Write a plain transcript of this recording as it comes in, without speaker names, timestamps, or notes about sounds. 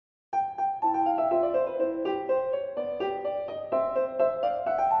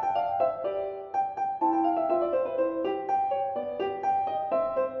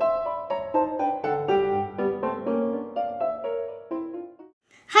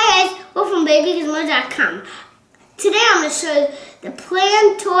babygizmo.com. Today I'm going to show you the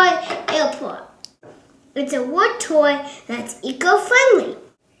Plan Toy Airport. It's a wood toy that's eco-friendly.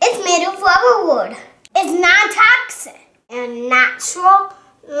 It's made of rubber wood. It's non-toxic and natural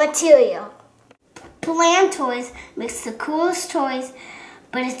material. Plan Toys makes the coolest toys,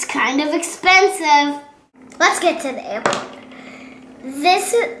 but it's kind of expensive. Let's get to the airport.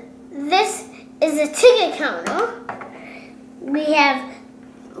 This is a ticket counter. We have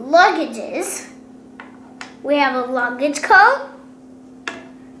luggages. We have a luggage code.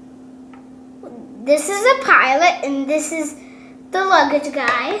 This is a pilot, and this is the luggage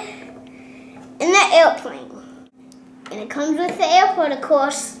guy in the airplane. And it comes with the airport, of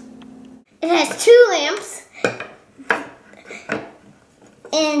course. It has 2 lamps,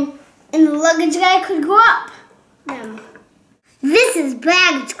 and the luggage guy could go up them. This is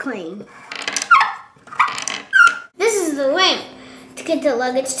baggage claim. This is the ramp to get the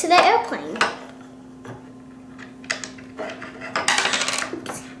luggage to the airplane.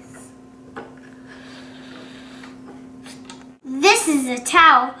 This is a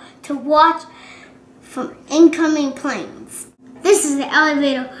tower to watch from incoming planes. This is the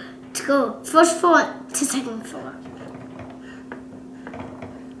elevator to go first floor to second floor.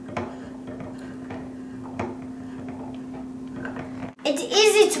 It's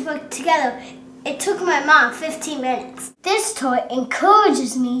easy to put together. It took my mom 15 minutes. This toy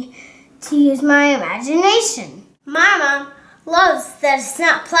encourages me to use my imagination. My mom loves that it's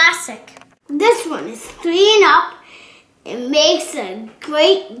not plastic. This one is 3 and up. It makes a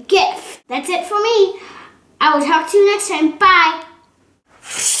great gift. That's it for me. I will talk to you next time. Bye.